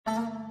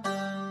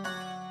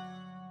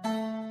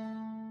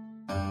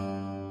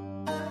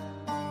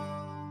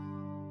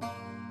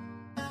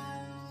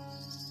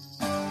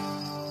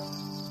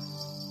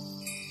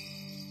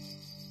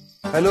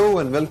Hello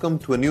and welcome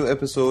to a new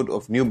episode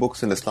of New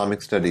Books in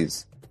Islamic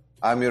Studies.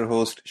 I'm your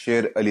host,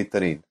 Sher Ali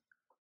Tareen.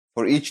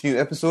 For each new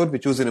episode, we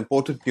choose an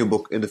important new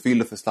book in the field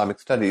of Islamic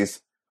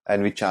studies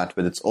and we chat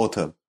with its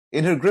author.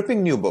 In her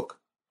gripping new book,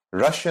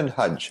 Russian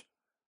Hajj,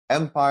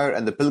 Empire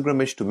and the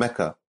Pilgrimage to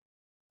Mecca,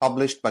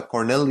 published by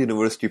Cornell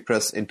University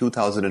Press in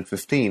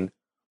 2015,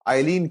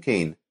 Eileen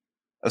Kane,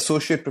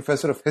 Associate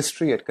Professor of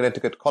History at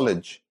Connecticut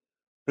College,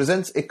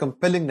 presents a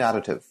compelling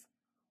narrative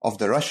of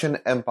the Russian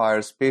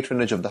Empire's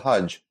patronage of the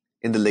Hajj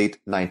in the late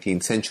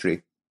 19th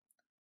century.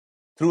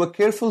 Through a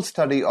careful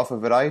study of a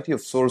variety of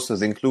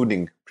sources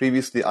including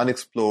previously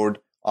unexplored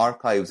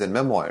archives and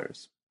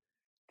memoirs,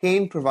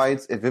 Kane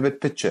provides a vivid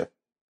picture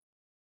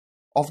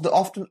of the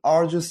often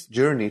arduous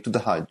journey to the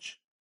Hajj,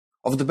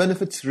 of the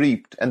benefits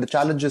reaped and the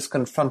challenges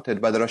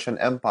confronted by the Russian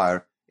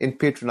Empire in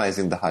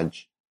patronizing the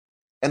Hajj,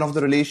 and of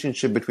the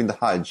relationship between the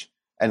Hajj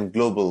and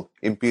global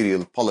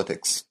imperial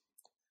politics.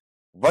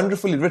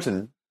 Wonderfully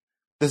written,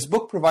 this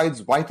book provides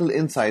vital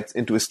insights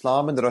into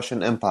Islam and the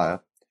Russian Empire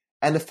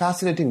and a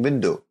fascinating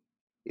window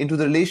into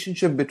the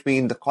relationship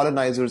between the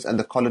colonizers and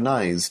the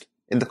colonized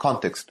in the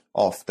context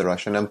of the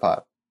Russian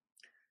Empire.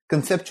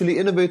 Conceptually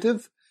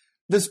innovative,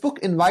 this book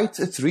invites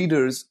its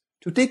readers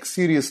to take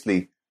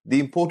seriously the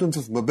importance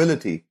of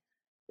mobility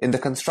in the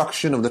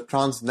construction of the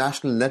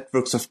transnational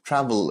networks of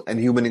travel and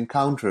human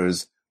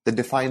encounters that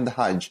define the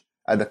Hajj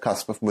at the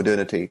cusp of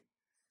modernity,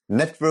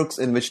 networks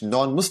in which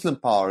non-Muslim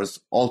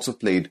powers also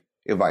played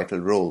a vital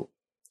role.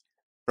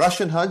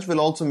 Russian Hajj will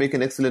also make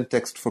an excellent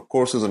text for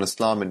courses on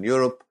Islam in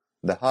Europe,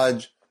 the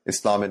Hajj,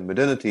 Islam in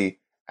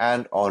modernity,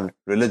 and on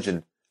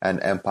religion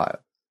and empire.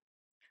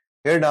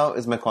 Here now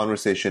is my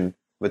conversation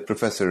with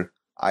Professor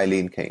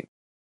Eileen Kane.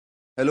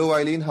 Hello,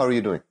 Eileen. How are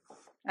you doing?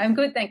 I'm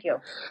good, thank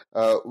you.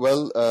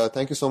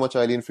 Thank you so much,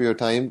 Eileen, for your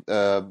time.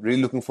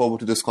 Really looking forward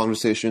to this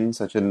conversation,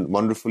 such a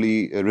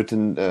wonderfully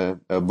written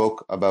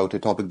book about a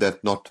topic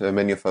that not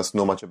many of us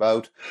know much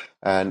about.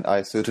 And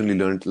I certainly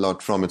learned a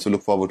lot from it, so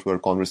look forward to our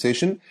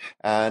conversation.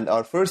 And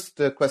our first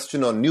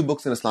question on new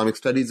books in Islamic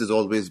studies is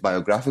always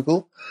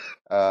biographical.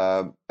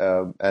 And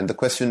the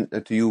question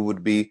to you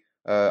would be,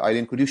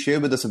 Eileen, could you share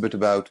with us a bit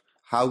about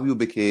how you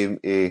became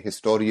a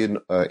historian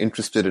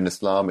interested in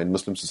Islam in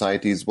Muslim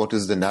societies? What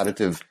is the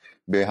narrative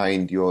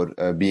behind your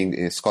being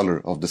a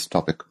scholar of this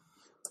topic?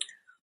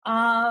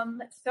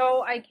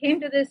 So I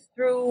came to this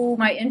through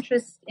my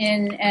interest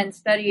in and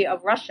study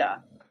of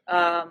Russia.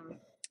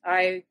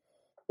 I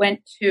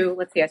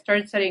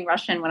started studying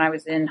Russian when I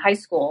was in high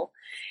school.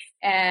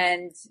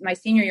 And my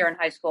senior year in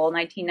high school,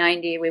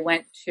 1990, we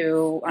went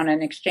on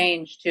an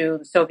exchange to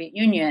the Soviet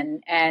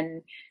Union.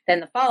 And then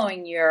the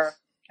following year,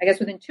 I guess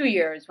within 2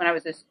 years, when I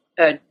was a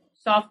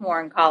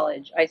sophomore in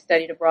college, I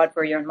studied abroad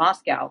for a year in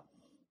Moscow.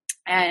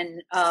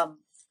 And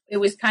it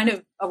was kind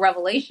of a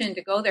revelation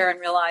to go there and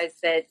realize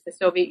that the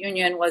Soviet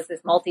Union was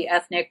this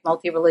multi-ethnic,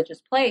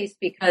 multi-religious place,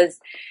 because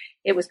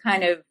it was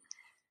kind of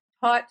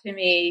taught to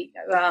me,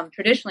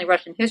 traditionally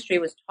Russian history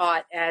was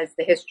taught as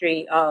the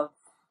history of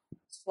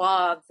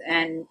Slavs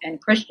and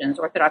Christians,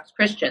 Orthodox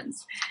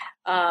Christians.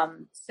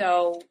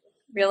 So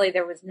really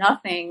there was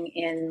nothing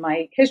in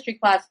my history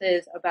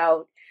classes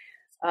about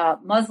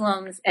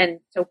Muslims. And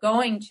so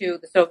going to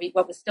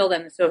what was still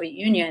then the Soviet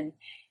Union,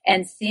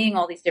 and seeing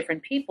all these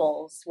different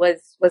peoples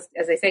was,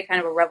 as I say, kind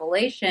of a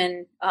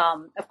revelation.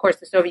 Of course,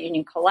 the Soviet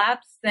Union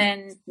collapsed then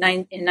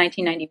in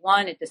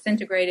 1991. It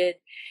disintegrated.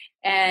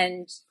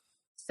 And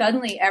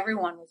suddenly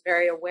everyone was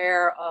very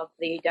aware of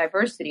the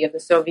diversity of the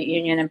Soviet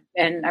Union.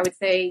 And I would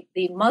say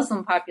the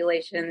Muslim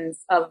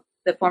populations of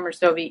the former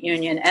Soviet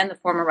Union and the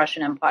former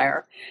Russian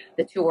Empire,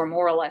 the two were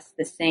more or less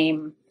the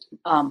same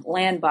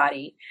land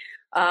body.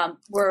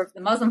 Where the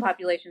Muslim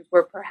populations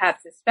were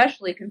perhaps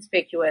especially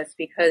conspicuous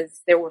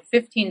because there were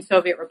 15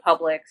 Soviet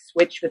republics,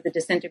 which with the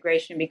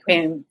disintegration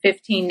became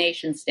 15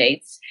 nation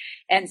states,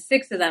 and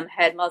 6 of them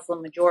had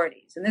Muslim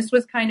majorities. And this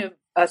was kind of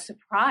a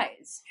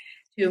surprise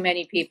to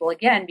many people,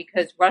 again,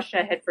 because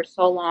Russia had for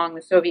so long,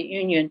 the Soviet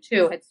Union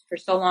too, had for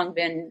so long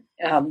been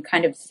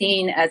kind of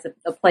seen as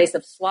a place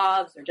of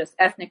Slavs or just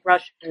ethnic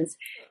Russians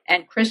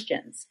and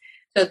Christians.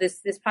 So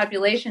this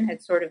population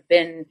had sort of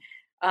been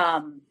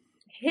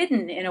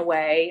hidden in a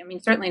way. I mean,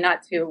 certainly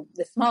not to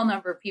the small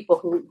number of people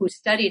who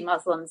studied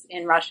Muslims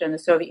in Russia and the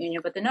Soviet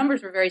Union, but the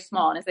numbers were very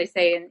small. And as I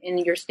say in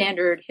your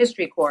standard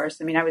history course,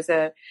 I mean, I was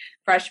a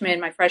freshman,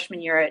 my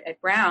freshman year at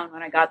Brown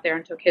when I got there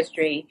and took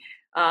history.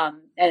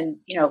 And,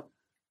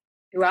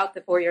 throughout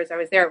the 4 years I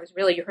was there, it was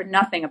really, you heard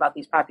nothing about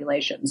these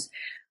populations.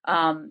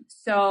 And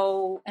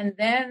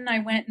then I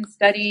went and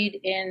studied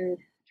in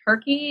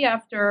Turkey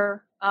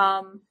after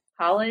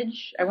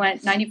college. I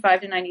went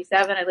 95 to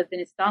 97. I lived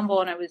in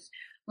Istanbul and I was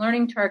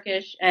learning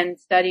Turkish and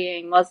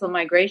studying Muslim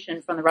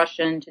migration from the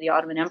Russian to the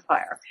Ottoman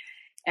Empire,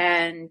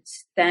 and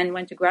then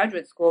went to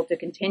graduate school to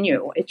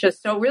continue. It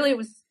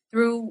was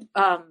through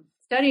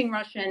studying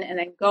Russian and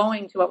then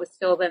going to what was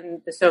still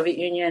then the Soviet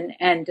Union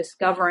and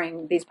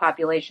discovering these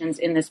populations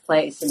in this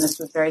place. And this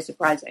was very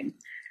surprising.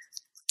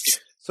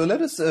 So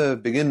let us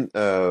begin,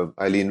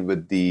 Eileen,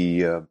 with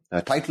the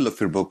title of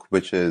your book,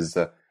 which is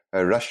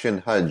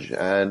Russian Hajj.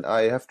 And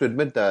I have to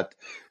admit that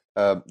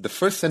the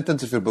first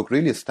sentence of your book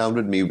really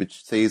astounded me,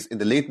 which says, in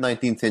the late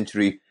 19th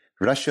century,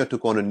 Russia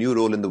took on a new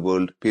role in the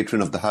world,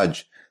 patron of the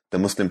Hajj, the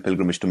Muslim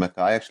pilgrimage to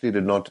Mecca. I actually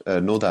did not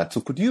know that.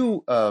 So could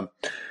you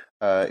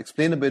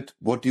explain a bit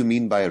what do you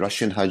mean by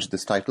Russian Hajj,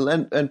 this title,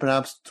 and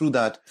perhaps through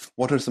that,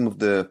 what are some of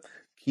the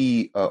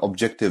key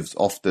objectives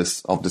of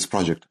this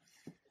project?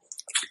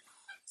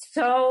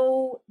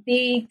 So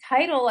the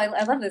title, I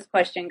love this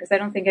question because I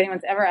don't think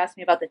anyone's ever asked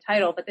me about the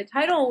title, but the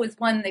title was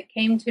one that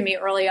came to me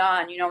early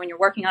on. You know, when you're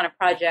working on a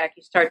project,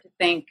 you start to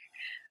think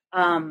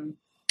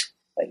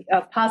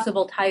of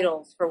possible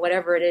titles for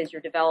whatever it is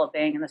you're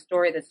developing and the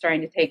story that's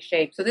starting to take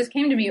shape. So this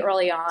came to me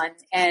early on,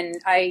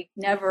 and I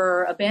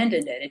never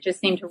abandoned it. It just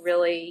seemed to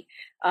really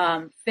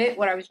fit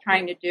what I was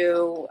trying to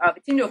do.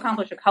 It seemed to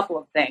accomplish a couple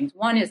of things.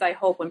 One is, I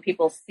hope when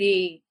people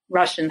see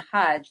Russian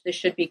Hajj, this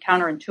should be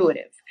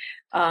counterintuitive,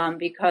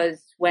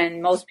 because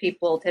when most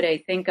people today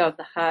think of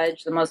the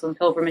Hajj, the Muslim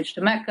pilgrimage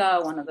to Mecca,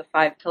 one of the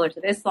 5 pillars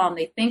of Islam,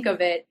 they think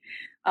of it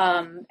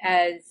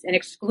as an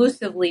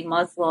exclusively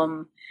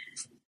Muslim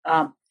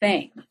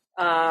thing.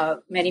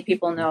 Many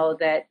people know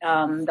that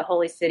the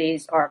holy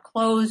cities are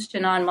closed to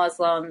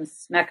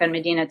non-Muslims. Mecca and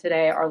Medina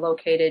today are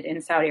located in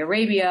Saudi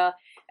Arabia.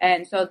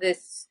 And so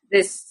this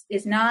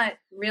is not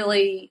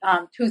really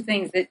two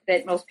things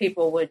that most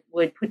people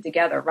would put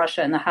together,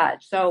 Russia and the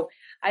Hajj. So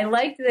I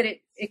liked that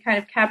it kind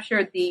of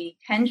captured the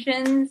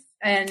tensions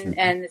and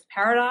this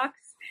paradox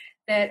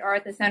that are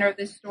at the center of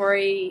this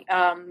story.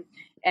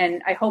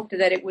 And I hoped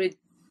that it would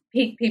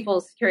pique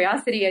people's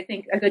curiosity. I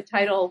think a good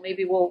title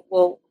maybe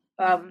will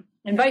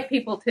invite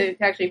people to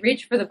actually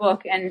reach for the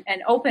book and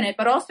open it,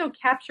 but also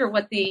capture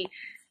what the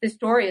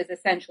story is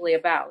essentially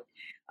about.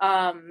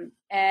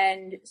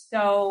 And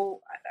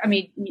so, I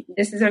mean,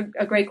 this is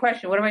a great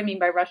question. What do I mean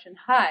by Russian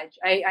Hajj?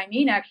 I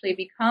mean, actually,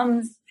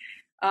 becomes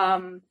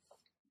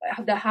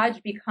the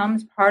Hajj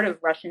becomes part of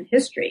Russian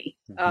history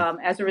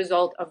as a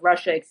result of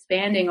Russia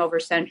expanding over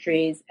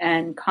centuries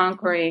and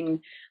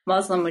conquering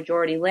Muslim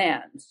majority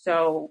lands.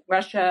 So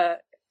Russia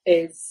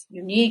is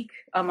unique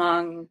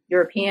among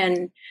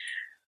European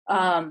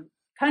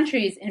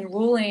countries in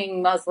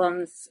ruling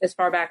Muslims as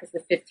far back as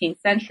the 15th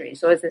century.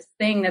 So as this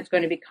thing that's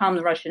going to become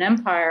the Russian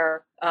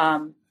Empire,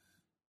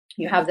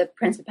 you have the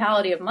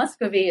Principality of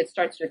Muscovy. It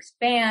starts to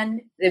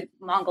expand. The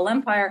Mongol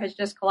Empire has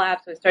just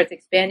collapsed, so it starts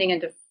expanding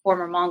into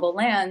former Mongol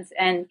lands.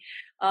 And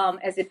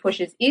as it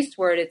pushes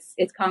eastward,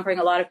 it's conquering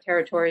a lot of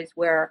territories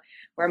where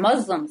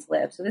Muslims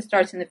live. So this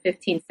starts in the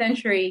 15th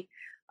century.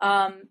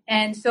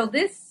 And so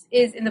this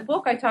is, in the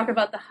book, I talk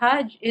about the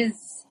Hajj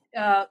is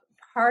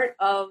part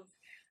of,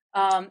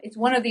 it's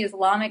one of the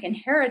Islamic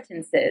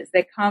inheritances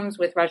that comes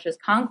with Russia's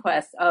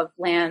conquest of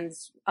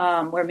lands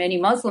where many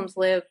Muslims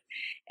live.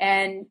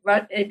 And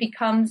it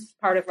becomes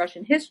part of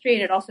Russian history.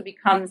 And it also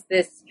becomes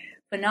this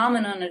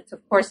phenomenon. It's,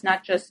 of course,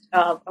 not just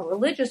a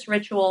religious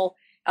ritual.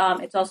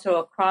 It's also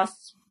a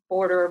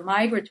cross-border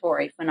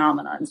migratory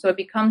phenomenon. So it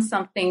becomes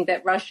something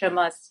that Russia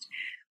must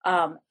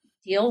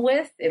deal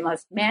with. It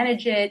must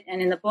manage it.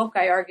 And in the book,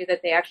 I argue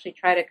that they actually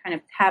try to kind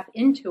of tap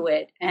into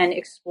it and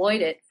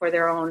exploit it for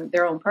their own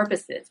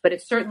purposes. But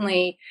it's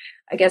certainly,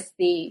 I guess,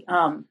 the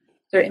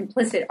sort of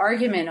implicit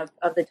argument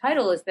of the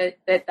title is that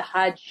the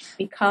Hajj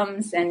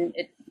becomes, and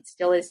it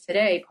still is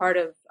today, part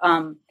of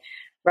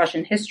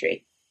Russian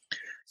history.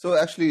 So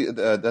actually,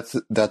 that's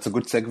a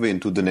good segue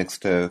into the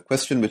next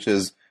question, which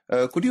is,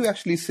 could you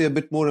actually say a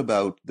bit more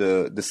about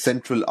the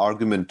central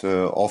argument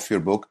of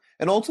your book?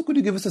 And also, could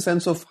you give us a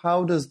sense of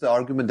how does the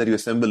argument that you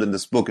assemble in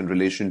this book in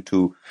relation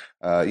to,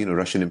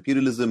 Russian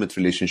imperialism, its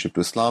relationship to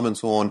Islam, and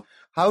so on,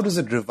 how does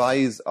it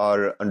revise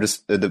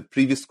the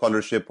previous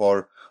scholarship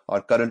or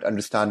our current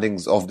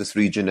understandings of this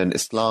region and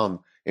Islam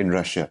in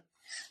Russia?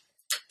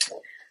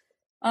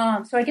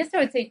 So I guess I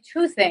would say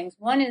two things.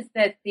 One is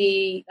that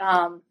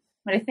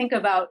when I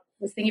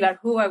was thinking about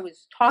who I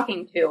was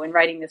talking to in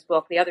writing this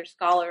book, the other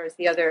scholars,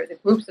 the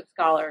groups of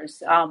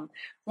scholars.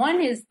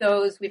 One is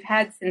those we've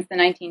had since the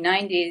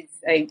 1990s.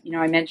 I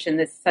mentioned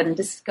this sudden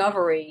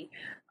discovery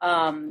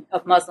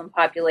of Muslim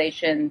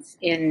populations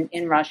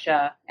in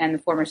Russia and the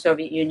former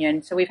Soviet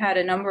Union. So we've had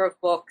a number of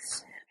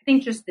books. I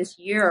think just this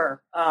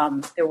year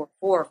there were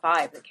 4 or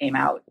 5 that came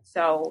out.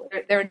 So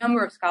there are a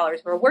number of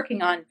scholars who are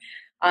working on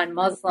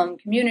Muslim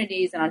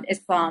communities and on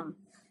Islam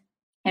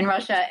in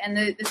Russia. And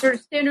the sort of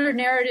standard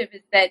narrative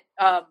is that,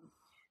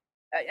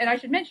 and I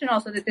should mention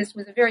also that this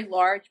was a very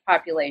large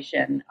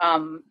population.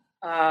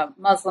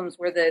 Muslims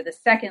were the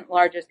second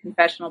largest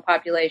confessional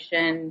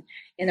population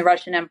in the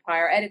Russian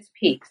Empire at its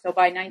peak. So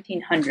by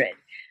 1900,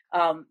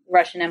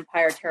 Russian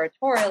Empire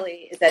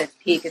territorially is at its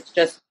peak. It's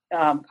just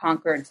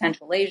conquered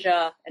Central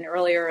Asia, and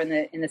earlier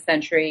in the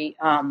century,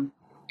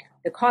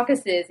 the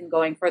Caucasus, and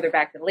going further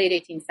back to the late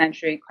 18th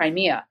century,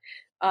 Crimea.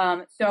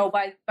 So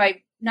by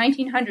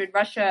 1900,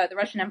 the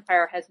Russian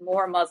Empire has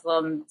more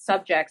Muslim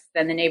subjects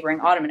than the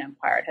neighboring Ottoman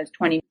Empire. It has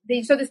 20.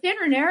 So the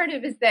standard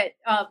narrative is that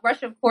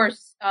Russia, of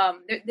course,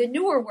 the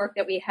newer work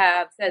that we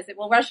have says that,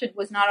 well, Russia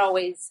was not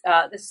always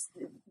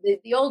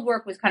the old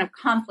work was kind of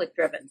conflict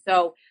driven.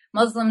 So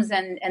Muslims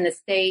and the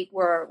state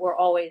were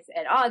always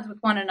at odds with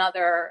one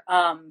another.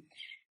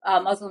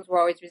 Muslims were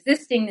always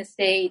resisting the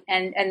state,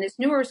 and this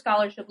newer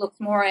scholarship looks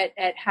more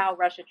at how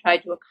Russia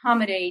tried to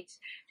accommodate,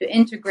 to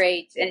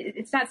integrate. And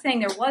it's not saying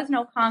there was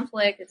no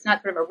conflict. It's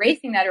not sort of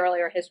erasing that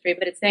earlier history,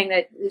 but it's saying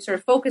that it's sort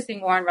of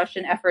focusing more on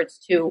Russian efforts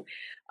to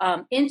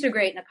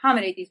integrate and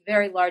accommodate these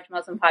very large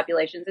Muslim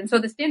populations. And so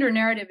the standard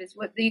narrative is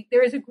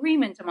there is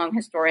agreement among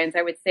historians,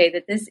 I would say,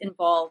 that this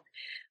involved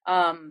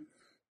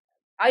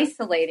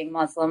isolating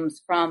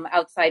Muslims from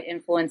outside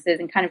influences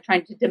and kind of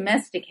trying to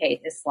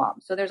domesticate Islam.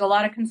 So there's a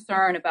lot of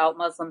concern about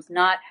Muslims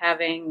not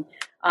having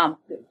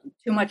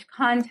too much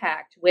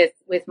contact with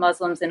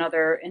Muslims in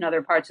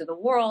other parts of the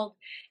world.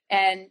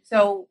 And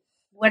so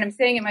what I'm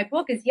saying in my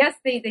book is, yes,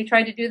 they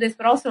tried to do this,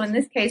 but also in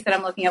this case that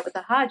I'm looking at with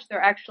the Hajj,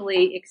 they're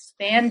actually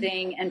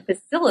expanding and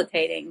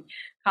facilitating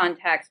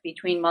contacts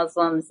between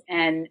Muslims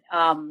and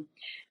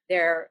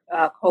their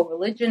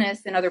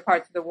co-religionists in other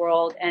parts of the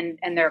world and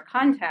their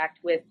contact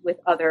with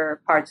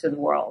other parts of the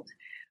world.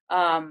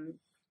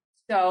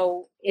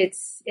 So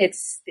it's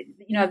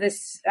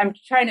this, I'm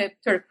trying to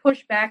sort of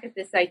push back at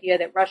this idea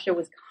that Russia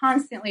was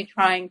constantly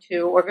trying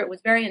to, or it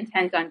was very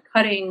intent on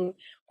cutting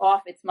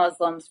off its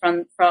Muslims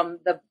from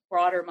the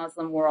broader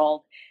Muslim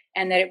world,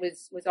 and that it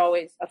was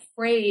always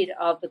afraid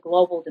of the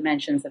global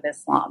dimensions of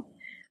Islam.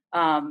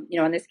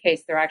 In this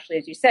case, they're actually,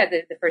 as you said,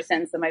 the first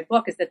sentence of my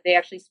book is that they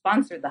actually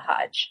sponsored the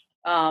Hajj.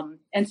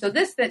 And so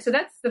that's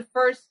the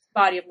first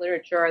body of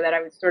literature that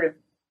I was sort of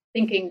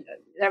thinking,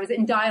 that I was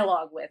in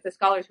dialogue with, the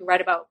scholars who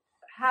write about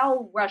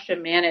how Russia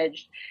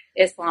managed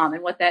Islam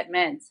and what that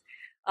meant.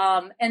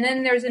 And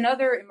then there's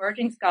another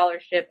emerging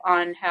scholarship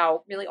on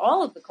how really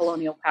all of the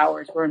colonial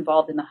powers were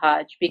involved in the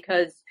Hajj,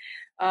 because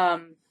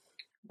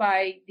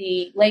by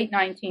the late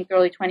 19th,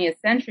 early 20th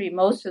century,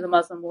 most of the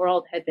Muslim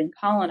world had been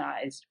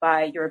colonized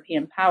by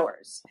European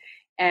powers.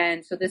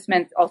 And so this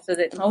meant also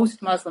that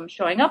most Muslims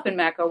showing up in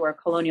Mecca were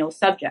colonial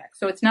subjects.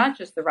 So it's not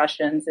just the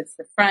Russians, it's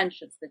the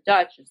French, it's the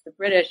Dutch, it's the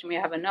British. And we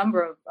have a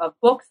number of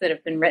books that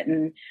have been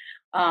written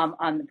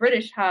on the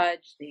British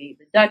Hajj, the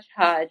Dutch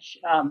Hajj.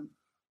 I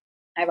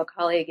have a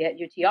colleague at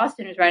UT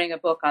Austin who's writing a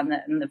book on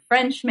the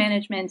French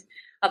management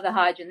of the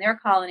Hajj in their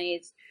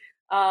colonies.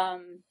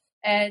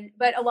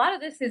 But a lot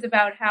of this is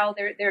about how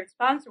they're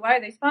sponsored. Why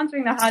are they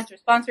sponsoring the Hajj? They're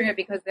sponsoring it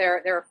because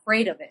they're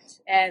afraid of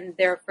it, and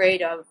they're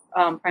afraid of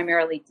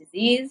primarily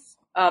disease.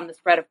 The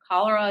spread of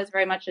cholera is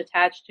very much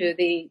attached to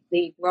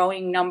the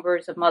growing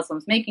numbers of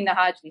Muslims making the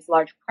Hajj, these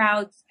large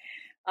crowds.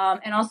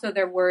 And also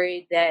they're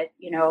worried that,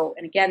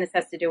 and again, this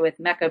has to do with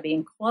Mecca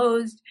being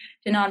closed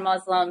to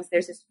non-Muslims.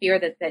 There's this fear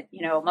that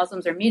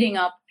Muslims are meeting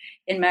up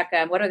in Mecca,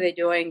 and what are they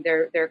doing?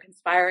 They're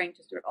conspiring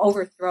to sort of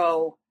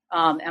overthrow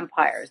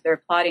empires.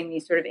 They're plotting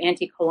these sort of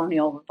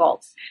anti-colonial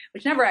revolts,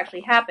 which never actually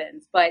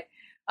happens. But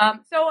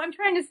so I'm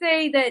trying to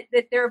say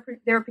that there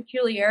are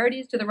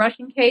peculiarities to the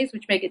Russian case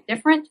which make it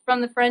different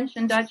from the French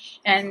and Dutch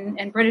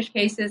and British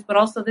cases. But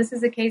also, this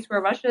is a case where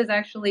Russia is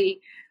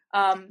actually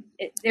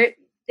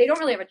they don't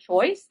really have a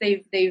choice.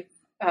 They've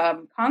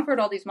conquered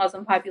all these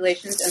Muslim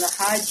populations, and the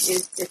Hajj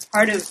is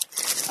part of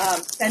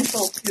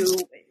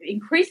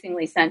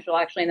increasingly central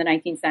actually in the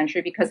 19th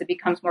century, because it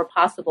becomes more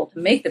possible to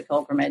make the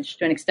pilgrimage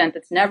to an extent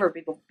that's never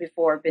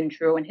before been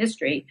true in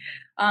history.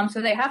 So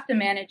they have to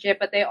manage it,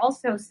 but they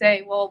also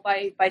say, well,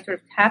 by sort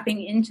of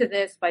tapping into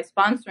this, by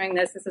sponsoring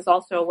this is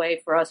also a way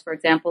for us, for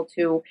example,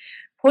 to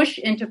push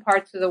into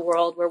parts of the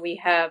world where we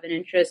have an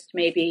interest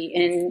maybe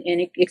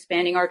in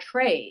expanding our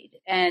trade.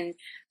 And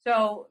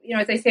so,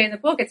 as I say in the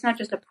book, it's not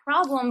just a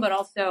problem, but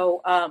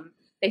also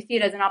they see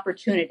it as an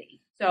opportunity.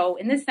 So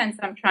in this sense,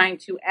 I'm trying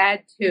to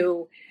add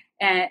to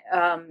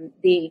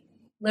the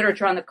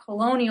literature on the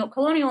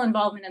colonial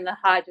involvement in the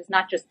Hajj is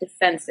not just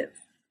defensive,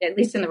 at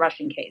least in the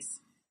Russian case.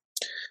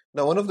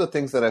 Now, one of the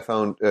things that I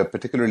found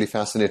particularly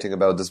fascinating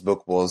about this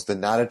book was the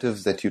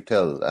narratives that you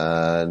tell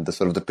and the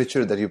sort of the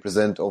picture that you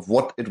present of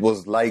what it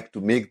was like to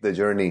make the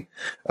journey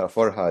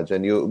for Hajj.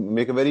 And you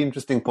make a very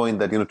interesting point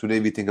that, today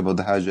we think about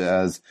the Hajj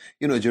as,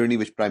 a journey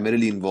which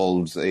primarily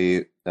involves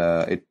a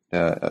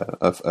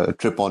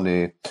trip on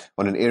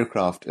an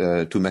aircraft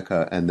to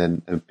Mecca, and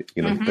then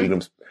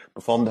pilgrims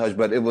perform the Hajj.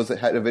 But it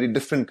had a very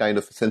different kind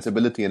of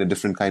sensibility and a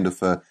different kind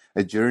of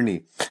a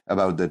journey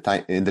about the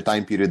time in the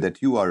time period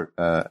that you are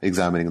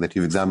examining, that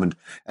you've examined,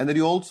 and that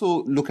you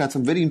also look at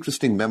some very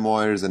interesting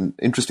memoirs and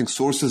interesting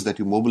sources that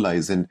you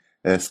mobilize in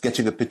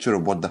sketching a picture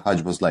of what the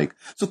Hajj was like.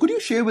 So, could you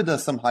share with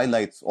us some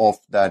highlights of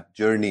that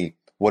journey?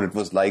 What it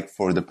was like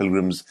for the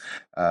pilgrims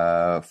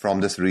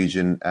from this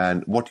region,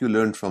 and what you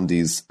learned from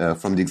these,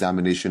 from the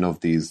examination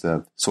of these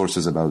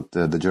sources about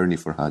the journey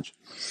for Hajj.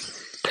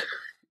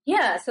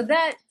 Yeah, so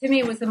that to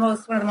me was one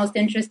of the most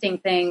interesting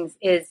things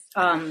is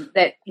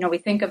that we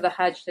think of the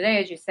Hajj today,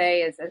 as you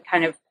say, as a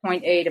kind of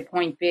point A to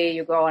point B.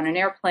 You go on an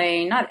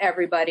airplane, not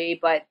everybody,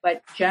 but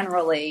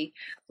generally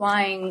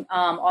flying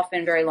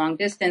often very long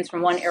distance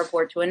from one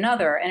airport to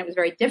another, and it was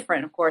very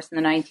different, of course, in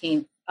the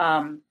 19th.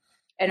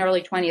 And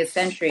early 20th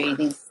century,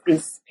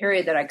 these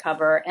period that I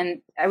cover.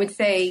 And I would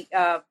say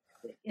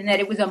in that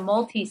it was a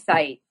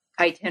multi-site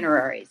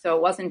itinerary. So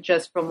it wasn't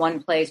just from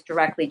one place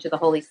directly to the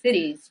holy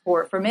cities.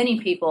 For many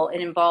people, it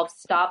involved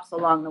stops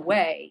along the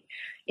way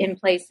in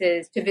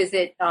places to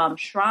visit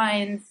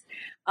shrines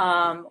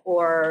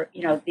or,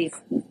 these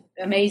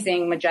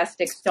amazing,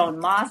 majestic stone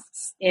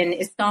mosques in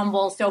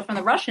Istanbul. So from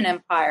the Russian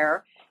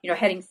Empire,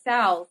 heading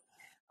south,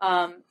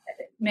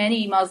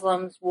 many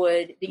Muslims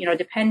would,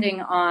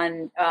 depending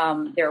on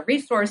their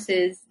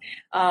resources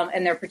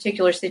and their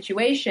particular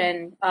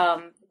situation,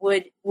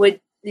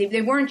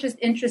 they weren't just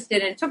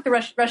interested, and it took the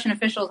Russian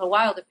officials a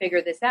while to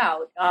figure this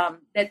out,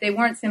 that they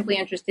weren't simply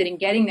interested in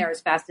getting there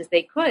as fast as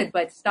they could,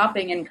 but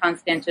stopping in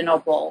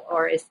Constantinople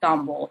or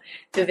Istanbul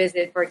to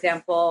visit, for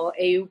example,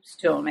 Ayub's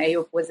tomb.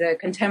 Ayub was a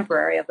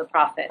contemporary of the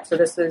Prophet. So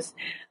this was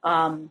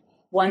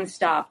one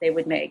stop they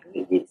would make,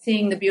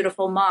 seeing the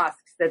beautiful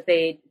mosques that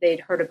they'd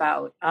heard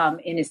about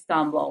in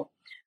Istanbul.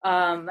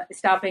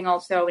 Stopping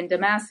also in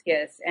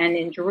Damascus and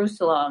in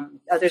Jerusalem.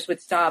 Others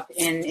would stop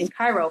in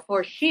Cairo.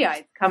 For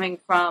Shiites coming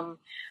from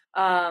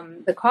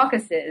the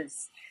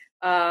Caucasus,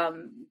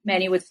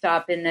 many would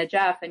stop in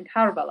Najaf and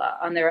Karbala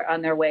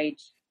on their way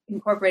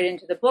incorporated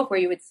into the book, where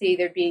you would see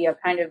there'd be a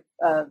kind of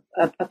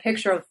a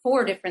picture of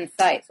 4 different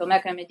sites. So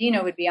Mecca and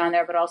Medina would be on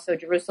there, but also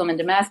Jerusalem and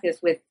Damascus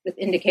with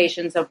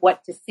indications of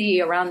what to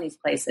see around these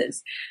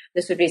places.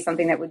 This would be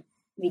something that would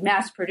be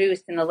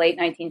mass-produced in the late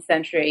 19th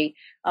century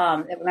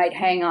that might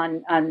hang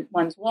on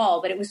one's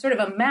wall. But it was sort of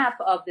a map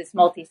of this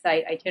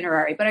multi-site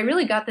itinerary. But I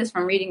really got this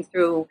from reading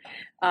through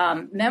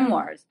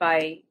memoirs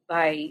by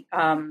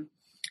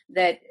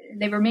that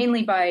they were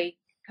mainly by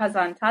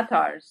Kazan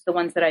Tatars, the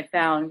ones that I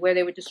found, where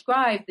they would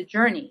describe the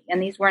journey.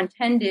 And these were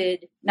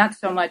intended not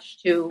so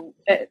much to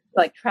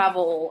like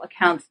travel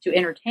accounts to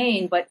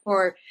entertain, but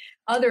for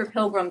other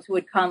pilgrims who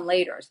would come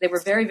later. So they were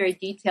very, very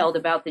detailed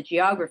about the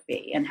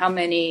geography and how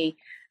many,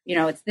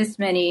 it's this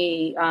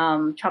many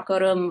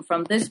chakorum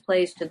from this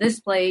place to this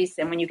place.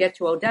 And when you get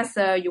to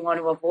Odessa, you want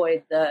to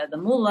avoid the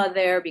mullah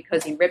there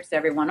because he rips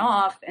everyone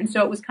off. And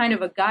so it was kind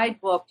of a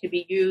guidebook to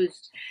be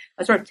used,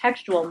 a sort of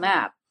textual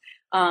map.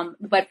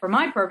 But for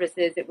my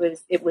purposes, it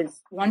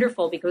was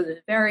wonderful because it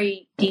was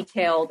very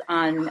detailed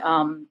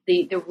on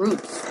the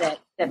routes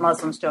that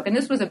Muslims took. And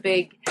this was a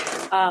big,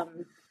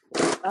 one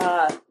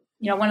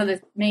of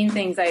the main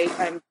things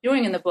I'm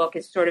doing in the book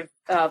is sort of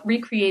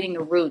recreating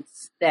the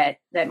routes that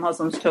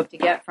Muslims took to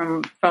get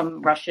from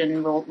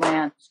Russian ruled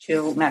lands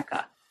to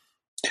Mecca.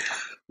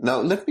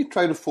 Now, let me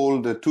try to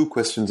fold 2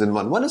 questions in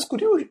one. One is,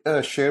 could you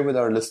share with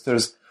our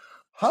listeners,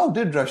 how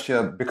did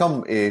Russia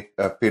become a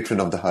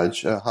patron of the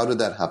Hajj? How did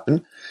that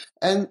happen?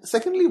 And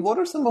secondly, what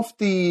are some of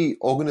the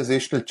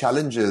organizational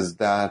challenges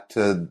that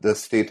the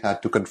state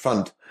had to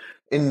confront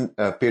in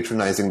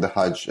patronizing the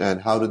Hajj?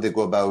 And how did they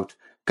go about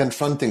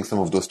confronting some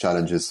of those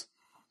challenges?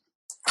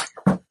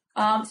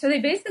 So they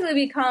basically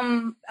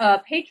become a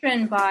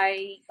patron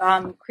by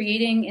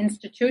creating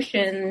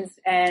institutions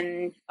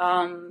and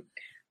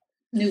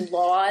new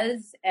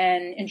laws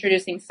and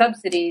introducing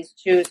subsidies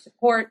to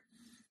support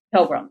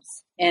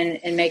pilgrims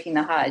in making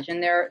the Hajj.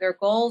 And their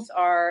goals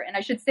are, and I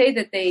should say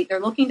that they're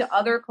looking to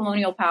other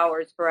colonial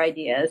powers for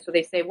ideas. So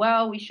they say,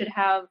 well, we should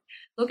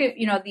look at,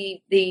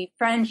 the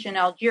French in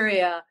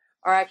Algeria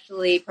are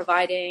actually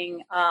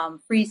providing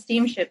free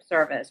steamship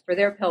service for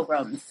their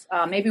pilgrims.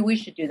 Maybe we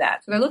should do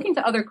that. So they're looking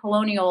to other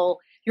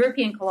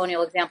European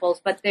colonial examples,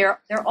 but they're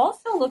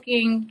also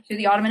looking to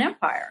the Ottoman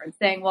Empire and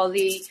saying, well,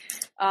 the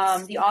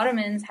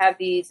Ottomans have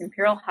these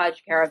imperial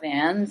Hajj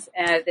caravans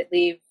that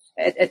leave.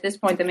 At this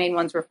point, the main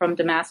ones were from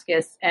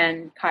Damascus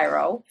and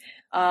Cairo,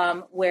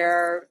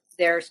 where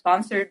they're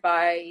sponsored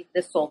by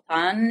the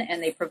Sultan,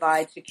 and they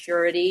provide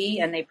security,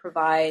 and they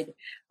provide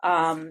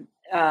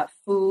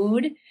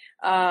food,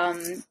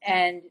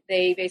 and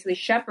they basically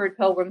shepherd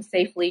pilgrims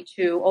safely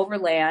to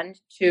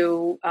overland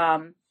to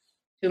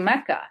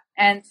Mecca.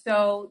 And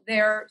so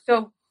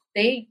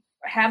they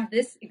have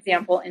this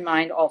example in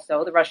mind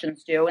also, the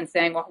Russians do, and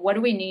saying, well, what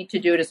do we need to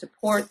do to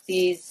support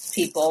these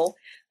people?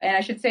 And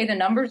I should say the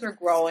numbers are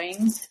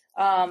growing.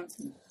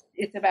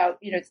 It's about,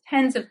 it's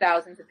tens of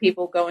thousands of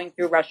people going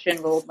through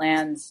Russian-ruled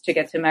lands to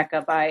get to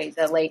Mecca by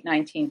the late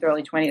 19th,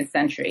 early 20th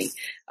century.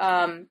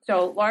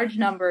 So large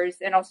numbers.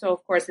 And also,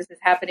 of course, this is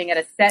happening at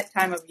a set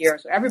time of year.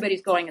 So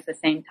everybody's going at the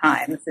same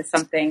time. This is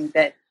something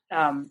that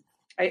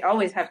I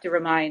always have to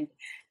remind,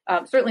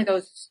 certainly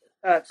those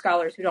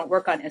scholars who don't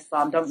work on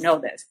Islam don't know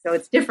this. So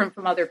it's different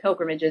from other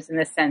pilgrimages in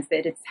the sense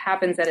that it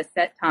happens at a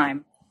set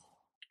time.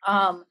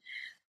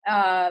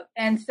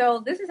 And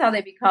so this is how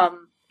they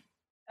become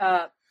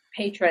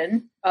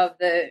patron of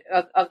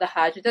the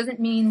Hajj. It doesn't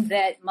mean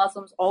that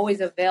Muslims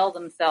always avail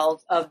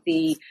themselves of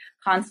the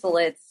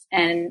consulates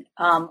and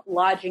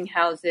lodging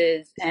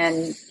houses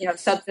and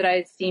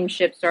subsidized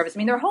steamship service. I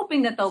mean, they're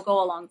hoping that they'll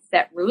go along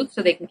set routes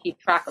so they can keep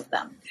track of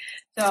them.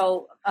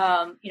 So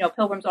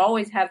pilgrims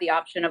always have the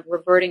option of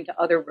reverting to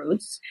other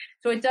routes.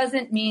 So it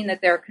doesn't mean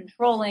that they're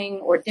controlling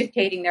or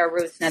dictating their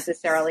routes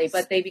necessarily,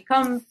 but they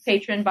become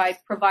patron by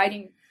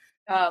providing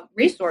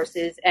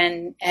resources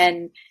and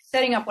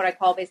setting up what I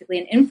call basically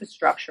an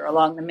infrastructure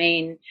along the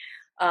main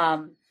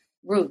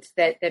routes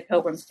that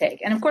pilgrims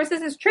take. And of course,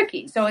 this is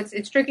tricky. So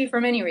it's tricky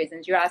for many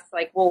reasons. You ask,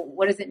 like, well,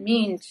 what does it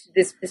mean to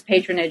this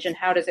patronage, and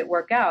how does it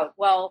work out?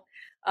 Well,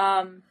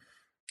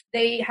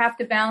 they have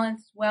to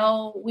balance,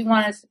 well, we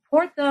want to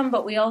support them,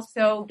 but we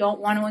also don't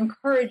want to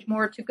encourage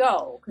more to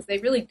go, because they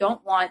really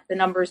don't want the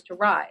numbers to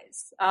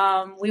rise.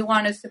 We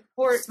want to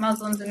support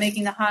Muslims in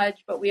making the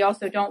Hajj, but we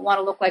also don't want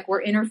to look like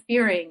we're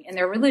interfering in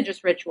their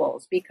religious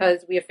rituals,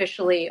 because we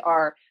officially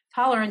are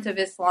tolerant of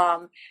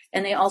Islam,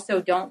 and they also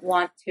don't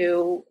want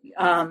to,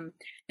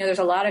 there's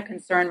a lot of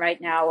concern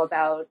right now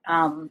about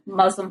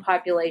Muslim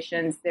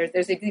populations.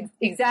 There's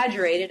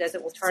exaggerated, as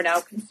it will turn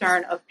out,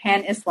 concern of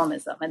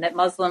pan-Islamism, and that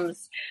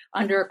Muslims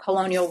under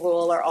colonial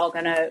rule are all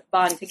going to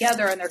bond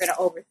together and they're going to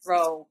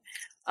overthrow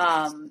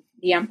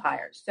the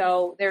empire.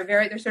 So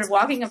they're sort of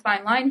walking a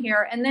fine line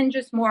here. And then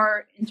just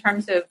more in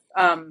terms of,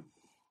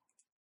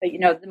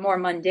 the more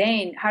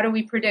mundane, how do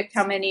we predict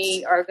how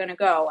many are going to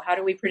go? How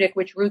do we predict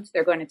which routes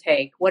they're going to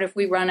take? What if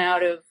we run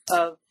out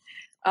of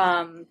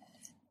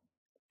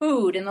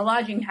food in the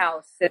lodging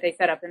house that they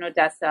set up in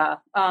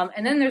Odessa?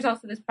 And then there's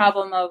also this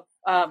problem of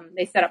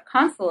they set up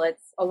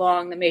consulates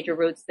along the major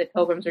routes that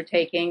pilgrims are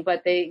taking,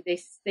 but they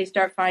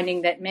start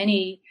finding that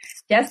many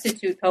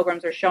destitute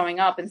pilgrims are showing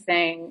up and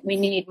saying, we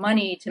need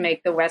money to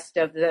make the rest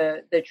of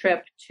the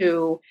trip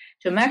to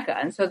Mecca.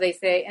 And so they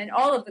say, and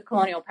all of the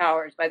colonial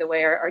powers, by the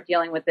way, are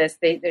dealing with this.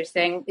 They're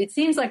saying, it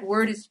seems like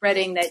word is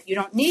spreading that you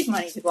don't need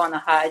money to go on the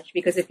Hajj,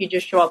 because if you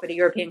just show up at a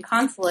European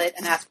consulate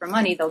and ask for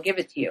money, they'll give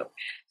it to you.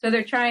 So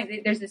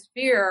there's this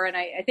fear, and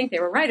I think they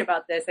were right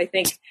about this. I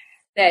think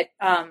that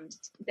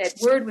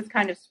word was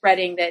kind of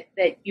spreading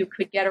that you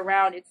could get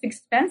around. It's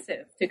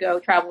expensive to go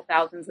travel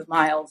thousands of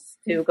miles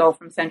to go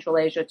from Central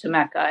Asia to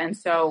Mecca. And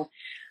so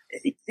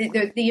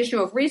the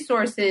issue of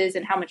resources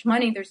and how much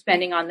money they're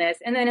spending on this.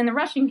 And then in the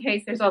Russian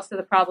case, there's also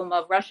the problem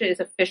of Russia is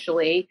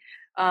officially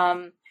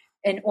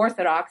an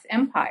Orthodox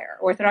empire,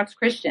 Orthodox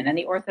Christian, and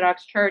the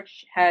Orthodox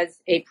Church has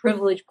a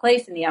privileged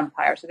place in the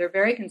empire. So they're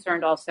very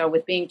concerned also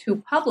with being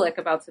too public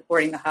about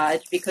supporting the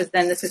Hajj, because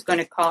then this is going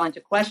to call into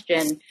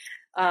question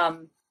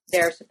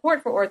their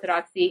support for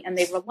Orthodoxy, and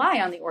they rely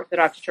on the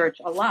Orthodox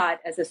Church a lot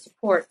as a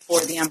support for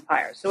the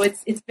empire. So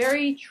it's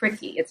very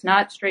tricky. It's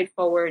not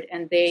straightforward,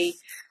 and they,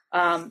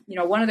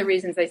 one of the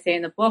reasons I say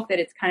in the book that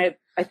it's kind of,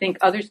 I think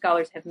other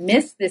scholars have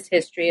missed this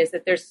history, is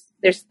that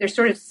they're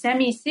sort of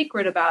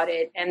semi-secret about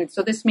it, and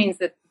so this means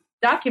that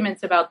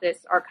documents about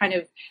this are kind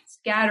of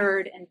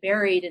scattered and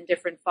buried in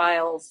different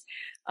files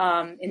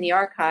in the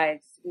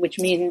archives, which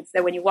means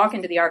that when you walk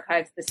into the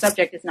archives, the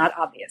subject is not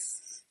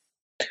obvious.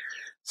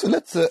 So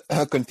let's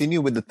continue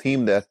with the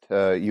theme that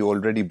you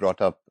already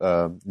brought up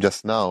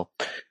just now,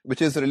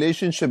 which is the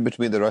relationship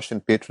between the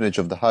Russian patronage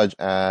of the Hajj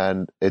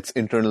and its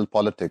internal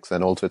politics,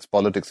 and also its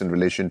politics in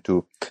relation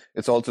to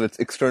its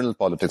external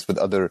politics with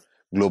other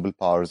global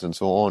powers and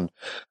so on.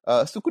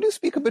 So could you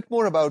speak a bit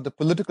more about the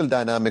political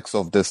dynamics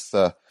of this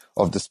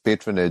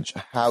patronage?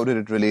 How did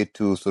it relate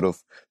to sort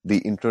of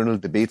the internal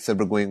debates that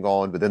were going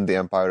on within the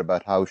empire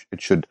about how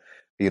it should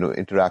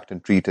interact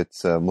and treat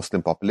its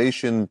Muslim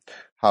population,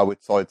 how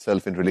it saw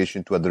itself in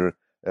relation to other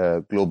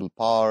global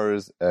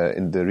powers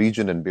in the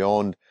region and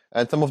beyond.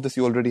 And some of this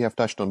you already have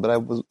touched on, but I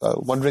was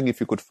wondering if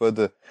you could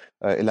further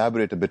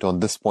elaborate a bit on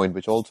this point,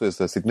 which also is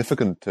a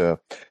significant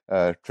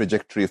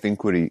trajectory of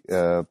inquiry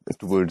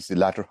towards the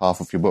latter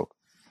half of your book.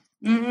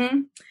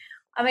 Mm-hmm.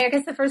 I mean, I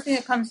guess the first thing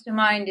that comes to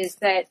mind is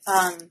that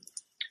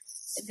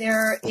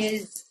there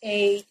is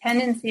a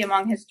tendency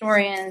among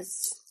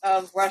historians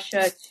of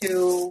Russia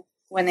to,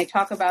 when they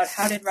talk about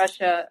how did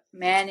Russia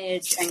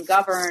manage and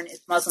govern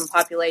its Muslim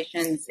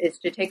populations, is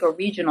to take a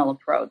regional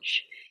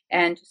approach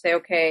and to say,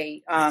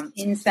 okay,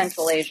 in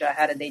Central Asia,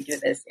 how did they do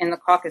this? In the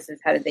Caucasus,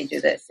 how did they do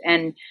this?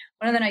 And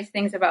one of the nice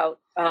things about,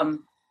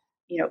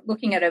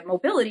 looking at a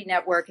mobility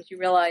network is you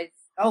realize,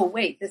 oh,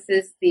 wait, this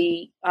is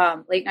the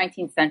late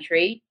 19th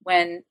century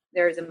when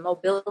there's a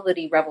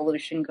mobility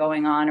revolution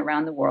going on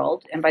around the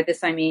world. And by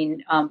this, I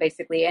mean,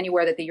 basically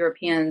anywhere that the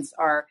Europeans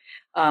are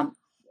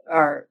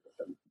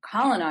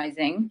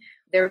colonizing,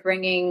 they're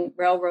bringing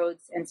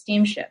railroads and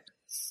steamships.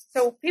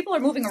 So people are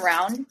moving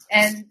around,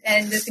 and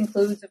this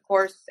includes, of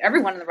course,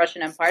 everyone in the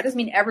Russian Empire. It doesn't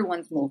mean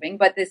everyone's moving,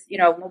 but this,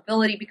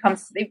 mobility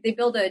becomes, they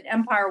build an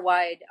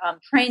empire-wide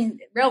train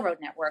railroad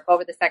network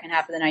over the second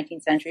half of the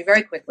 19th century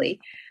very quickly.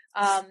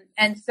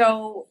 And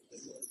so,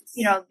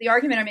 the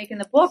argument I make in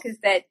the book is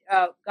that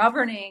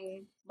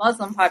governing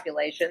Muslim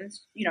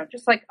populations,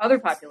 just like other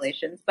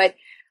populations, but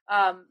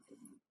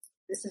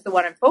this is the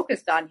one I'm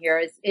focused on here,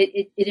 is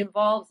it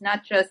involves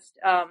not just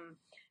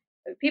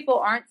people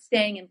aren't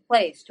staying in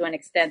place to an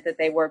extent that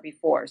they were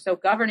before. So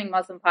governing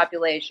Muslim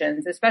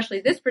populations,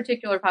 especially this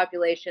particular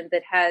population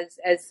that has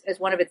as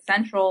one of its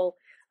central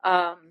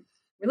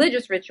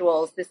religious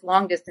rituals this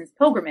long distance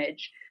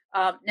pilgrimage,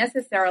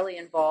 necessarily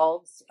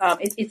involves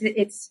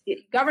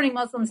governing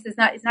Muslims is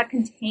not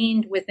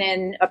contained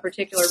within a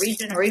particular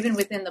region or even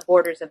within the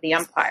borders of the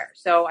empire.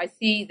 So I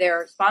see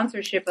their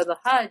sponsorship of the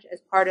Hajj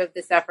as part of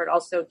this effort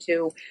also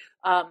to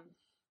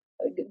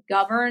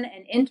govern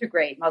and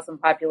integrate Muslim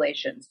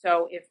populations.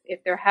 So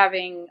if they're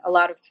having a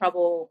lot of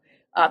trouble,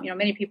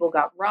 many people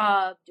got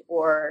robbed,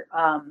 or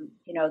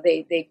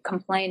they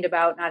complained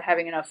about not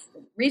having enough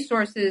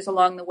resources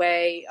along the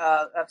way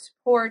of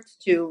support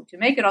to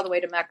make it all the way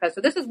to Mecca.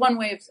 So this is one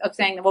way of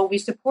saying that, well, we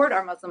support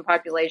our Muslim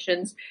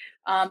populations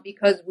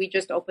because we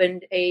just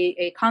opened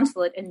a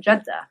consulate in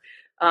Jeddah.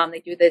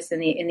 They do this in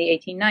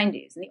the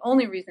 1890s, and the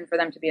only reason for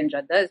them to be in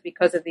Jeddah is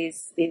because of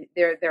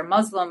their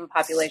Muslim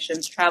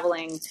populations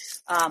traveling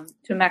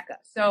to Mecca.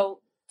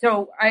 So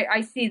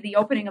I see the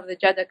opening of the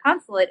Jeddah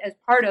consulate as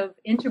part of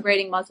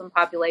integrating Muslim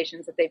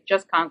populations that they've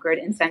just conquered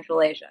in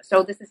Central Asia.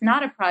 So this is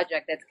not a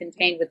project that's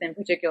contained within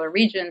particular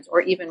regions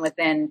or even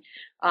within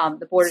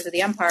the borders of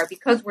the empire,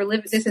 because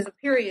this is a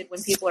period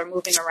when people are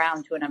moving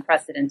around to an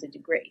unprecedented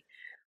degree.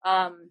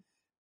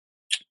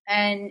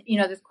 And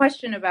this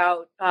question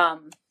about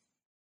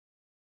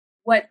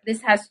what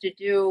this has to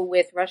do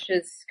with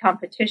Russia's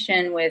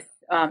competition with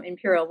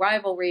imperial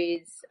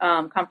rivalries,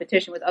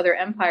 competition with other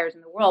empires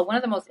in the world. One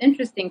of the most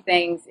interesting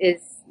things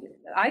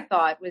I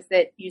thought, was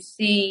that you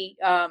see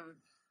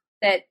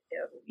that,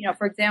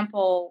 for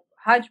example,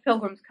 Hajj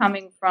pilgrims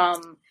coming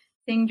from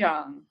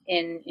Xinjiang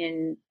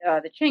in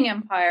the Qing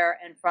Empire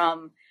and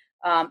from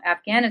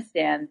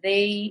Afghanistan,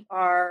 they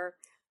are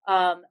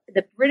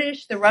the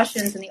British, the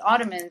Russians, and the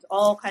Ottomans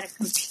all kind of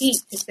compete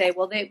to say,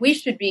 well, we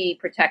should be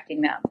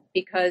protecting them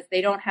because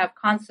they don't have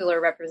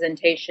consular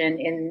representation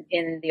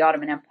in the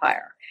Ottoman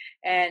Empire.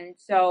 And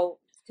so,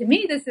 to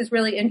me, this is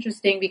really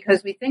interesting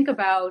because we think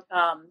about,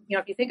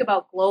 if you think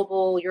about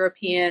global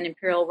European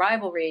imperial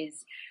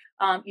rivalries,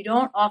 you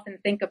don't often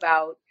think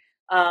about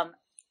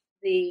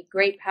the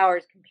great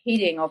powers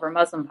competing over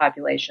Muslim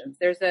populations.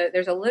 There's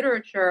a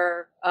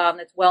literature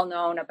that's well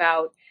known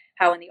about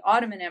how in the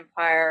Ottoman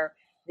Empire,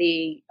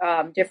 the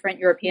different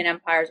European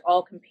empires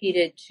all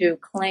competed to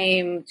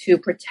claim to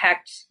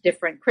protect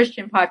different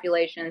Christian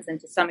populations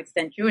and to some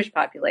extent Jewish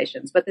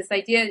populations. But this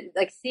idea,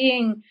 like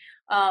seeing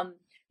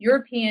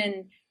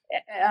European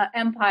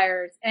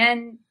empires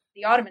and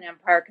the Ottoman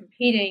Empire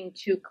competing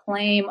to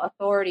claim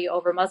authority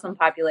over Muslim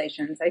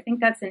populations, I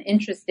think that's an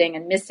interesting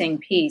and missing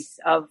piece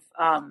of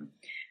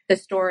the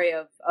story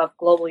of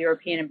global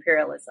European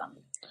imperialism.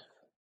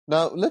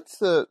 Now,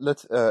 let's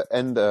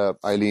end,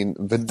 Eileen,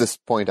 with this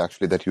point,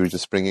 actually, that you were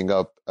just bringing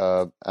up.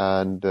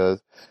 And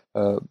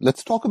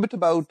let's talk a bit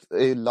about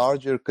a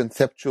larger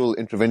conceptual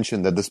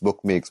intervention that this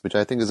book makes, which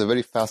I think is a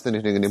very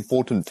fascinating and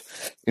important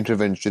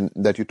intervention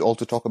that you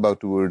also talk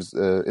about towards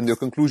in your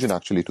conclusion,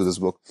 actually, to this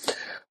book.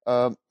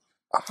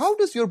 How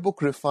does your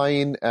book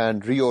refine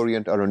and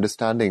reorient our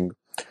understanding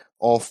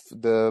of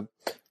the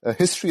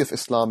history of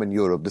Islam in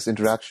Europe, this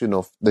interaction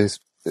of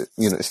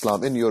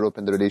Islam in Europe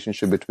and the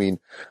relationship between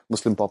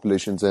Muslim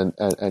populations and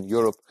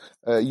Europe?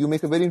 You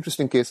make a very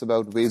interesting case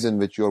about ways in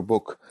which your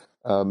book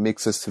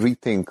makes us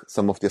rethink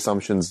some of the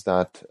assumptions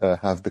that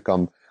have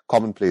become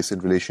commonplace in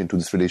relation to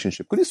this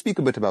relationship. Could you speak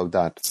a bit about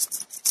that?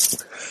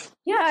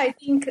 Yeah, I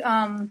think,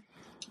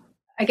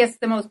 I guess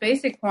the most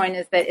basic point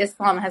is that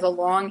Islam has a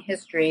long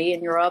history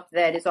in Europe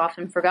that is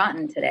often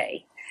forgotten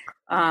today.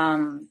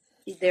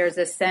 There's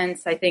a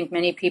sense, I think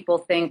many people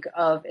think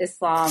of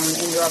Islam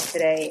in Europe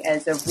today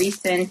as a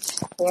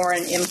recent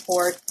foreign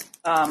import,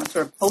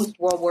 sort of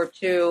post-World War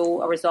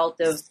II, a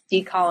result of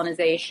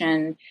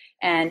decolonization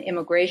and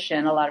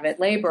immigration, a lot of it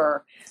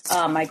labor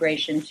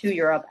migration to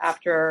Europe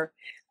after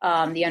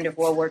the end of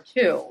World War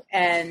II.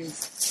 And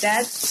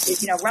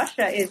that's,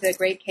 Russia is a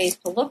great case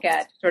to look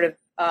at, sort of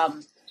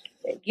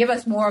give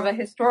us more of a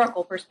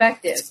historical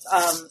perspective.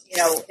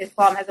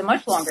 Islam has a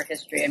much longer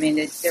history. I mean,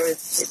 there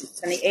was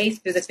from the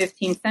 8th through the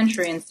 15th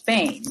century in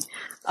Spain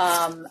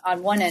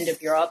on one end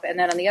of Europe, and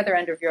then on the other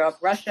end of Europe,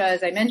 Russia,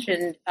 as I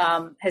mentioned,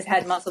 has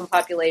had Muslim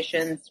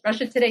populations.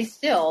 Russia today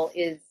still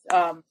is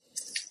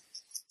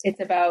it's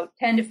about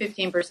 10 to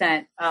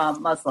 15%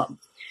 Muslim.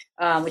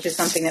 Which is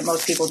something that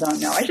most people don't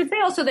know. I should say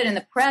also that in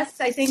the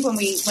press, I think when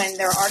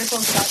there are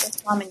articles about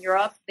Islam in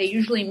Europe, they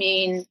usually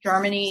mean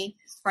Germany,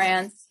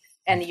 France,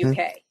 and the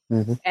UK.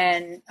 Mm-hmm.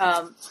 And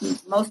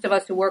most of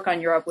us who work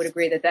on Europe would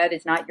agree that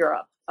is not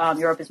Europe.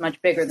 Europe is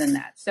much bigger than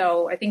that.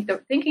 So I think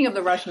thinking of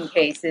the Russian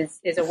case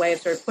is a way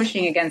of sort of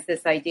pushing against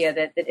this idea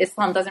that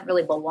Islam doesn't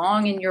really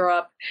belong in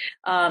Europe.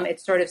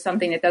 It's sort of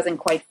something that doesn't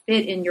quite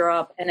fit in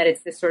Europe, and that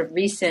it's this sort of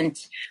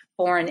recent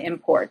foreign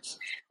import.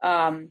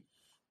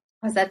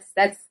 Because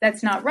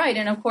that's not right.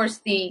 And of course,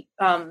 the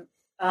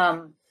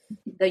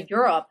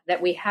Europe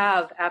that we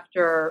have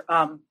after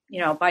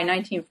by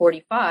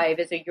 1945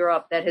 is a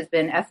Europe that has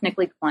been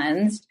ethnically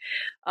cleansed,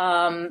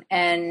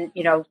 and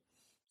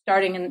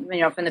starting in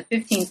from the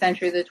 15th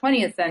century to the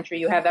 20th century,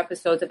 you have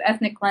episodes of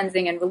ethnic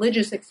cleansing and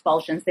religious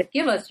expulsions that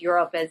give us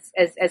Europe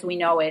as we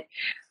know it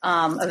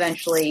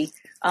eventually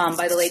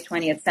by the late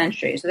 20th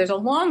century. So there's a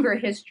longer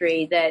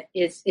history that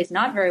is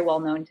not very well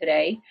known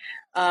today.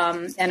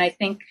 And I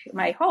think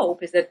my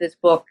hope is that this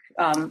book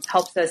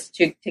helps us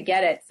to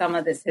get at some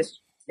of this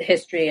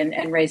history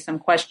and raise some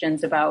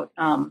questions about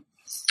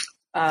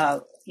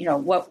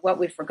what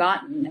we've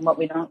forgotten and what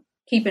we don't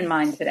keep in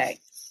mind today.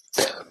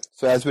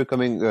 So as we're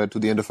coming to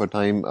the end of our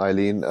time,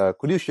 Eileen,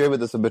 could you share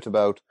with us a bit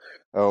about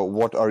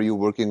what are you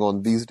working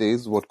on these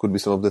days? What could be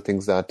some of the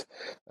things that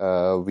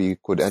we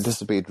could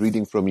anticipate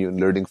reading from you and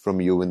learning from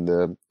you in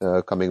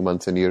the coming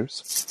months and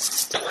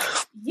years?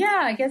 Yeah,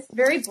 I guess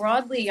very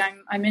broadly,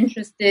 I'm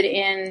interested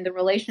in the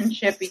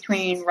relationship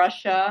between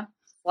Russia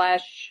 /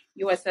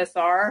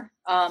 USSR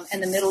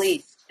and the Middle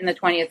East in the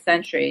 20th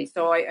century.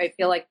 So I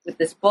feel like with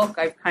this book,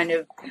 I've kind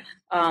of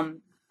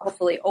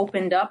hopefully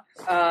opened up,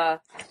 by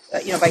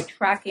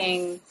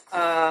tracking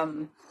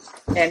and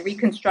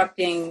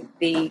reconstructing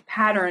the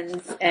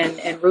patterns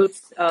and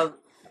roots of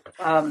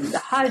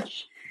the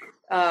Hajj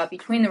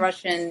between the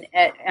Russian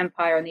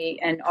Empire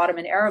and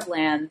Ottoman Arab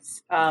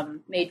lands,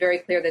 made very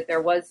clear that there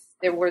was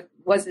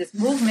this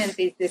movement,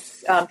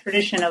 this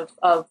tradition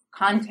of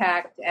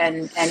contact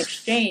and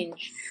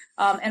exchange,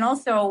 and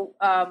also.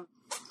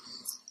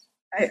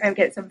 I'm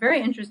very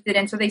interested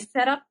in. So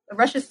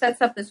Russia sets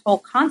up this whole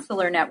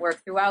consular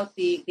network throughout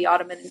the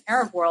Ottoman and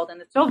Arab world,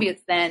 and the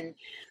Soviets then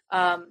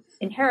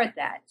inherit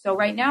that. So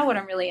right now, what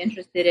I'm really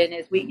interested in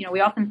is we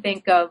often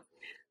think of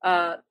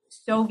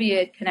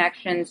Soviet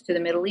connections to the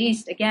Middle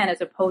East again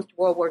as a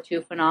post-World War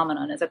II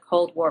phenomenon, as a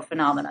Cold War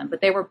phenomenon, but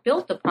they were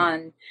built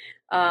upon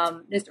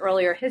this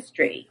earlier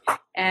history,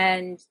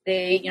 and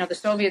the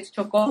Soviets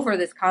took over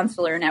this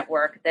consular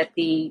network that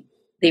the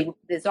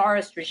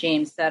Tsarist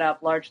regime set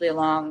up largely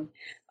along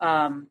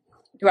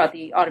throughout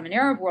the Ottoman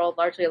Arab world,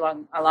 largely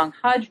along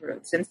Hajj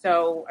routes. And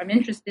so I'm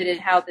interested in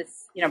how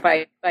this,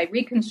 by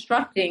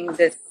reconstructing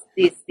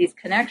these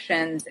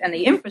connections and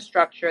the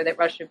infrastructure that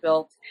Russia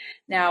built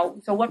now.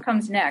 So what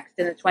comes next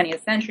in the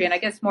 20th century? And I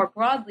guess more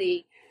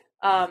broadly,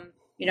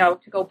 to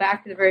go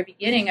back to the very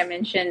beginning,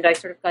 I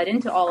sort of got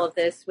into all of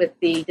this with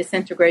the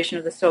disintegration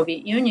of the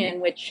Soviet Union,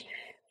 which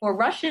for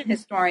Russian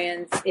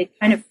historians, it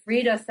kind of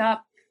freed us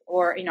up.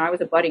 Or, I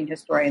was a budding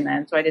historian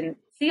then, so I didn't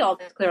see all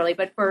this clearly.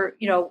 But for,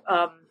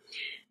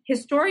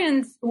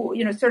 historians who,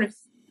 sort of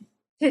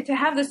to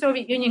have the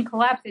Soviet Union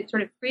collapse, it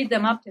sort of freed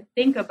them up to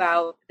think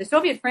about, the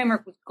Soviet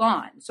framework was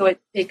gone. So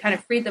it kind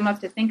of freed them up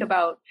to think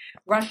about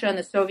Russia and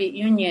the Soviet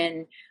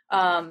Union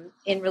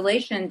in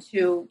relation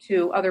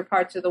to other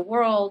parts of the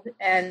world.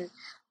 And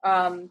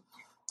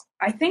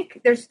I think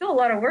there's still a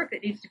lot of work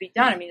that needs to be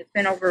done. It's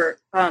been over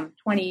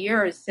 20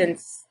 years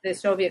since the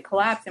Soviet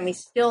collapse, and we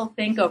still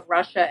think of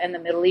Russia and the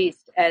Middle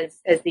East as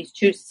these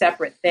two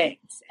separate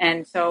things.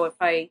 And so if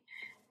I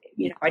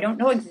don't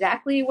know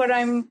exactly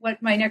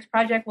what my next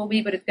project will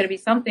be, but it's going to be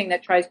something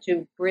that tries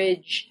to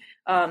bridge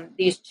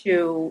these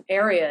two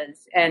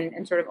areas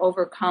and sort of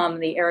overcome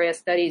the area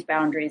studies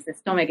boundaries that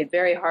still make it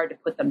very hard to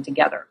put them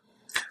together.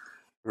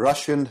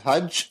 Russian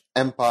Hajj,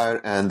 Empire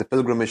and the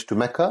Pilgrimage to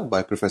Mecca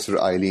by Professor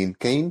Eileen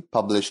Kane,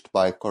 published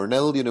by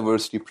Cornell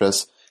University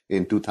Press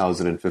in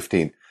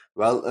 2015.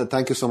 Well,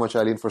 thank you so much,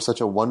 Eileen, for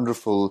such a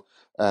wonderful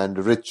and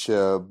rich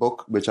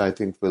book, which I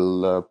think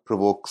will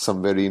provoke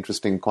some very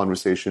interesting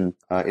conversation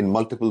in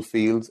multiple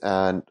fields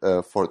and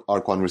for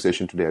our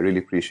conversation today. I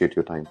really appreciate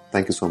your time.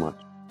 Thank you so much.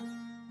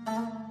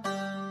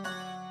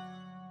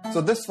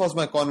 So this was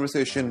my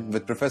conversation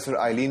with Professor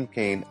Eileen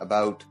Kane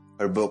about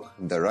her book,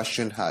 The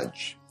Russian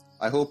Hajj.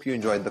 I hope you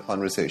enjoyed the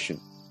conversation.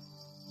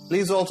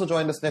 Please also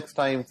join us next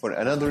time for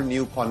another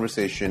new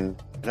conversation,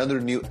 another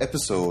new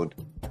episode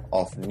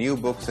of New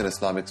Books in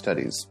Islamic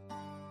Studies.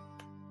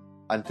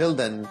 Until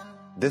then,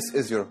 this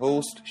is your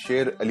host,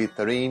 Sher Ali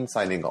Tareen,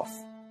 signing off.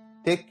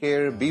 Take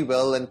care, be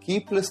well, and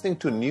keep listening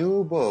to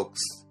New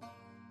Books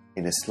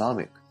in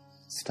Islamic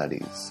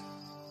Studies.